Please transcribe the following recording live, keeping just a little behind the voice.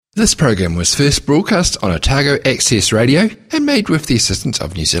This program was first broadcast on Otago Access Radio and made with the assistance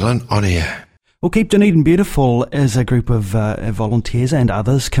of New Zealand On Air. Well, Keep Dunedin Beautiful is a group of volunteers and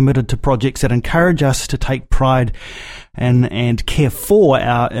others committed to projects that encourage us to take pride and care for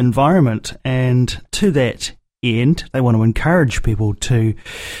our environment. And to that end, they want to encourage people to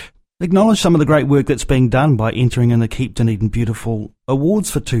acknowledge some of the great work that's being done by entering in the Keep Dunedin Beautiful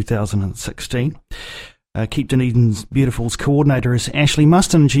Awards for 2016. Keep Dunedin Beautiful's coordinator is Ashley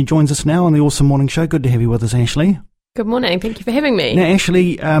Muston, and she joins us now on the Awesome Morning Show. Good to have you with us, Ashley. Good morning. Thank you for having me. Now,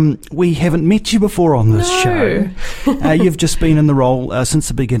 Ashley, we haven't met you before on this show. You've just been in the role since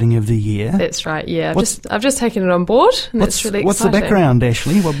the beginning of the year. That's right, yeah. I've just taken it on board, and that's really exciting. What's the background,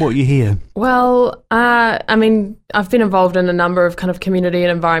 Ashley? What brought you here? Well, I've been involved in a number of kind of community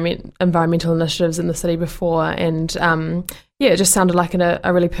and environmental initiatives in the city before, and it just sounded like a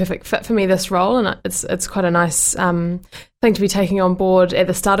really perfect fit for me, this role, and it's quite a nice thing to be taking on board at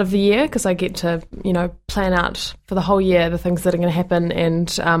the start of the year, because I get to, plan out for the whole year the things that are going to happen and,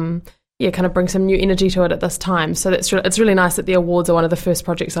 kind of bring some new energy to it at this time. So it's really nice that the awards are one of the first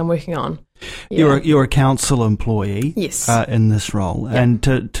projects I'm working on. Yeah. You're a council employee, yes, in this role, yeah. And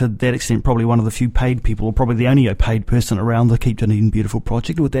to that extent, probably one of the few paid people, or probably the only paid person around the Keep Dunedin Beautiful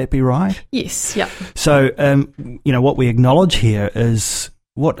project. Would that be right? Yes, yeah. So, what we acknowledge here is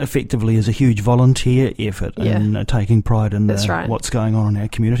what effectively is a huge volunteer effort in taking pride in what's going on in our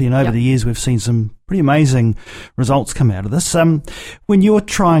community. And over the years, we've seen some pretty amazing results come out of this. When you're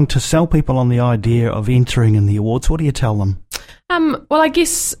trying to sell people on the idea of entering in the awards, what do you tell them? Well, I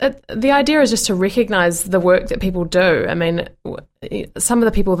guess the idea is just to recognise the work that people do. I mean, some of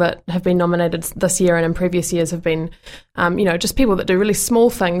the people that have been nominated this year and in previous years have been, just people that do really small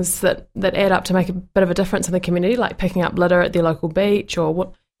things that add up to make a bit of a difference in the community, like picking up litter at their local beach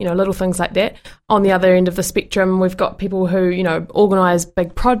or little things like that. On the other end of the spectrum, we've got people who, organise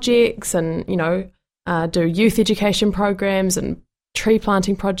big projects and, do youth education programs and tree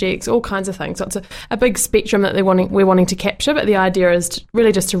planting projects, all kinds of things. So it's a big spectrum that we're wanting to capture, but the idea is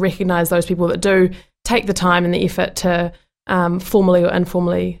really just to recognise those people that do take the time and the effort to formally or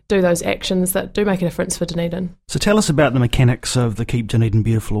informally do those actions that do make a difference for Dunedin. So tell us about the mechanics of the Keep Dunedin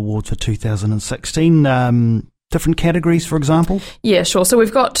Beautiful Awards for 2016. Different categories, for example? Yeah, sure. So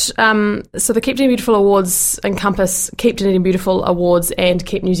we've got, the Keep Dunedin Beautiful Awards encompass Keep Dunedin Beautiful Awards and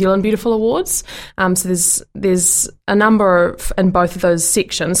Keep New Zealand Beautiful Awards. So there's a number in both of those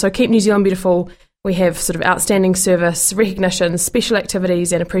sections. So Keep New Zealand Beautiful, we have sort of outstanding service, recognition, special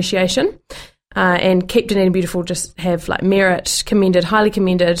activities and appreciation. And Keep Dunedin Beautiful just have like merit, commended, highly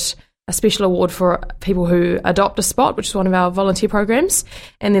commended, a special award for people who adopt a spot, which is one of our volunteer programs,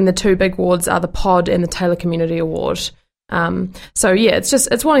 and then the two big awards are the Pod and the Taylor Community Award.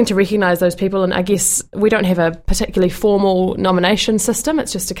 It's wanting to recognise those people, and I guess we don't have a particularly formal nomination system.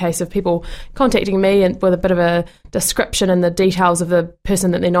 It's just a case of people contacting me and with a bit of a description and the details of the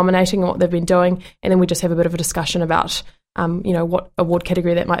person that they're nominating and what they've been doing, and then we just have a bit of a discussion about what award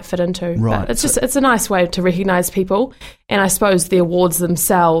category that might fit into. Right. But it's a nice way to recognise people, and I suppose the awards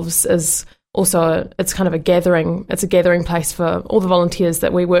themselves is also it's kind of a gathering place for all the volunteers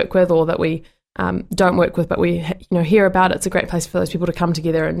that we work with or that we don't work with, but we hear about. It's a great place for those people to come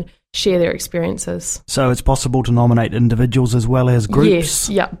together and share their experiences. So it's possible to nominate individuals as well as groups? Yes,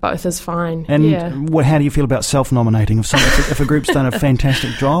 yeah, both is fine. And how do you feel about self-nominating if a group's done a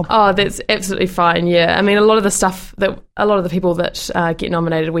fantastic job? Oh, that's absolutely fine, yeah. I mean, a lot of the people that get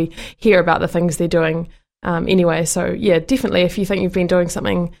nominated, we hear about the things they're doing anyway. So, yeah, definitely if you think you've been doing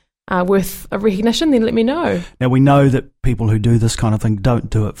something worth a recognition, then let me know. Now, we know that people who do this kind of thing don't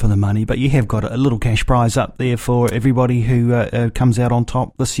do it for the money, but you have got a little cash prize up there for everybody who comes out on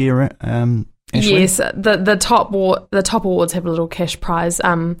top this year, Ashley? Yes, the top awards have a little cash prize,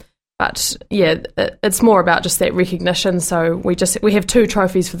 but yeah, it's more about just that recognition. So we have 2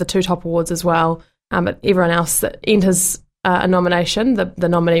 trophies for the 2 top awards as well, but everyone else that enters a nomination, the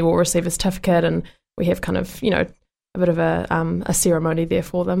nominee will receive a certificate, and we have kind of, a bit of a ceremony there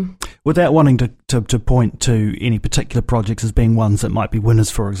for them. Without wanting to point to any particular projects as being ones that might be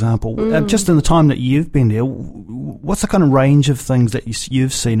winners, for example, just in the time that you've been there, what's the kind of range of things that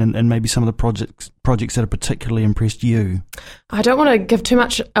you've seen and maybe some of the projects that have particularly impressed you? I don't want to give too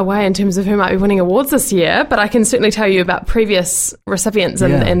much away in terms of who might be winning awards this year, but I can certainly tell you about previous recipients,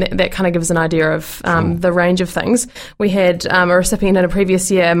 and that kind of gives an idea of the range of things. We had a recipient in a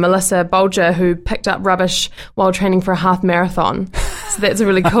previous year, Melissa Bolger, who picked up rubbish while training for a half marathon. So that's a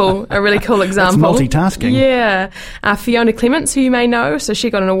really cool example. That's multitasking. Yeah. Fiona Clements, who you may know, so she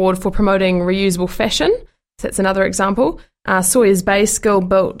got an award for promoting reusable fashion. So that's another example. Sawyers Bay Skill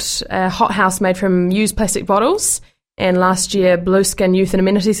built a hothouse made from used plastic bottles, And last year, Blue Skin Youth and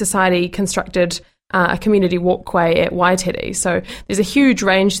Amenity Society constructed a community walkway at Waitiri. So there's a huge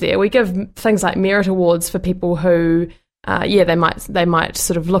range there. We give things like merit awards for people who, they might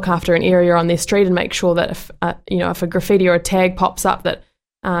sort of look after an area on their street and make sure that if a graffiti or a tag pops up, that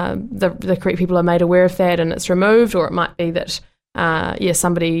the correct people are made aware of that and it's removed. Or it might be that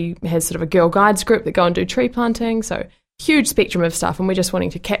somebody has sort of a Girl Guides group that go and do tree planting. So huge spectrum of stuff, and we're just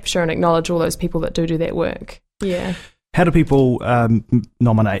wanting to capture and acknowledge all those people that do that work. Yeah. How do people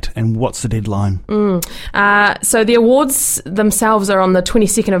nominate, and what's the deadline? So the awards themselves are on the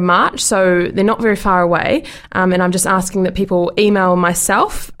 22nd of March, so they're not very far away. And I'm just asking that people email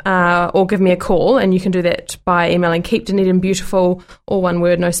myself or give me a call, and you can do that by emailing Keep Dunedin Beautiful, all one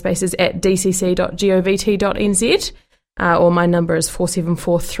word, no spaces, at dcc.govt.nz. Or my number is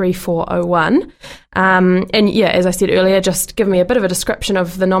 4743401. As I said earlier, just give me a bit of a description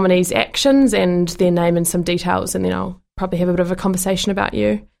of the nominees' actions and their name and some details, and then I'll probably have a bit of a conversation about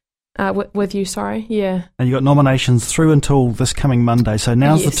you. With you, sorry. Yeah. And you got nominations through until this coming Monday, so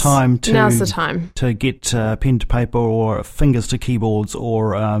now's the time to get pen to paper or fingers to keyboards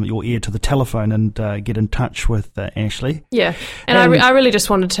or your ear to the telephone and get in touch with Ashley. Yeah, and I really just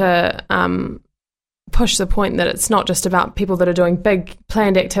wanted to push the point that it's not just about people that are doing big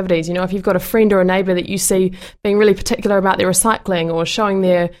planned activities. If you've got a friend or a neighbour that you see being really particular about their recycling or showing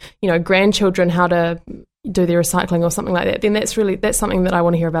their grandchildren how to do their recycling or something like that, then that's something that I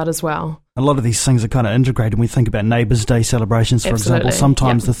want to hear about as well. A lot of these things are kind of integrated. When we think about Neighbours' Day celebrations, for example,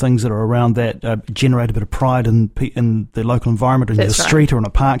 sometimes the things that are around that generate a bit of pride in the local environment, in the street or in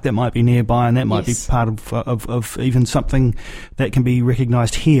a park that might be nearby, and that might be part of even something that can be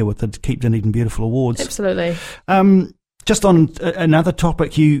recognised here with the Keep Dunedin Beautiful Awards. Absolutely. Just on another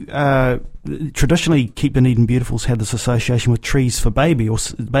topic, you traditionally Keep Dunedin Beautiful's had this association with Trees for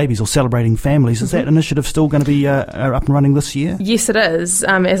babies or celebrating families. Is that initiative still going to be up and running this year? Yes, it is.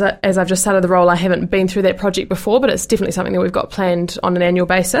 As I've just started the role, I haven't been through that project before, but it's definitely something that we've got planned on an annual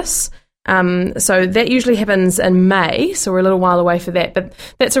basis. So that usually happens in May, so we're a little while away for that. But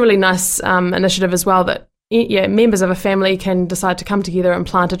that's a really nice initiative as well, that members of a family can decide to come together and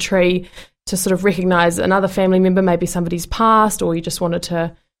plant a tree to sort of recognise another family member, maybe somebody's passed, or you just wanted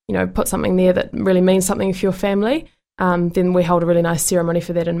to, put something there that really means something for your family. Then we hold a really nice ceremony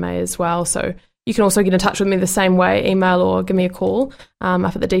for that in May as well. So you can also get in touch with me the same way, email or give me a call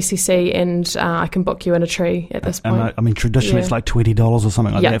up at the DCC, and I can book you in a tree at this point. I mean, traditionally it's like $20 or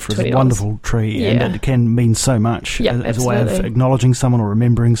something like that for a wonderful tree, and it can mean so much as a way of acknowledging someone or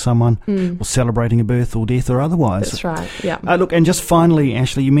remembering someone or celebrating a birth or death or otherwise. That's right, yeah. Look, and just finally,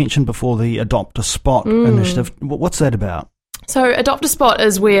 Ashley, you mentioned before the Adopt a Spot initiative. What's that about? So Adopt a Spot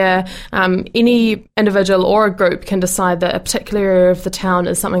is where any individual or a group can decide that a particular area of the town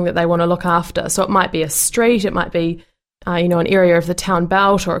is something that they want to look after. So it might be a street, it might be an area of the town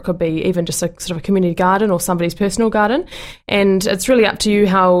belt, or it could be even just a sort of a community garden or somebody's personal garden. And it's really up to you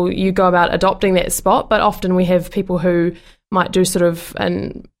how you go about adopting that spot. But often we have people who might do sort of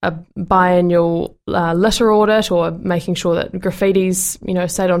a biannual litter audit, or making sure that graffiti's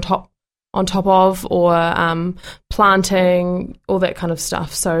stayed on top of, or planting, all that kind of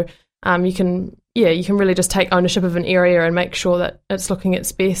stuff. So you can really just take ownership of an area and make sure that it's looking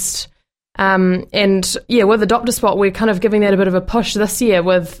its best. With Adopt a Spot, we're kind of giving that a bit of a push this year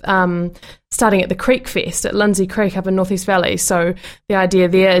with starting at the Creek Fest at Lindsay Creek up in North East Valley. So the idea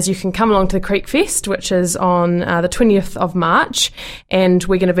there is you can come along to the Creek Fest, which is on the 20th of March, and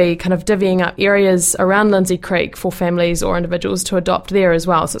we're going to be kind of divvying up areas around Lindsay Creek for families or individuals to adopt there as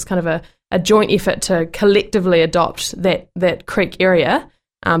well. So it's kind of a joint effort to collectively adopt that creek area,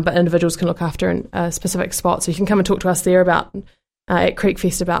 but individuals can look after a specific spot. So you can come and talk to us there at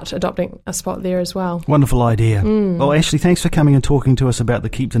Creekfest about adopting a spot there as well. Wonderful idea. Well, Ashley, thanks for coming and talking to us about the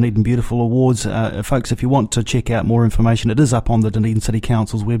Keep Dunedin Beautiful Awards. Folks, if you want to check out more information, it is up on the Dunedin City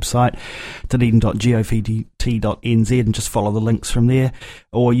Council's website, dunedin.govt.nz, and just follow the links from there.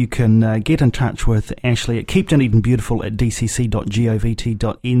 Or you can get in touch with Ashley at Keep Dunedin Beautiful at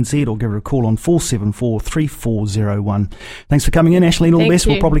dcc.govt.nz, or give her a call on 474 3401. Thanks for coming in, Ashley, and all the best.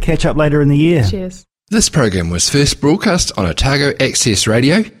 We'll probably catch up later in the year. Cheers. This program was first broadcast on Otago Access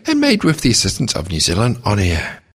Radio and made with the assistance of New Zealand On Air.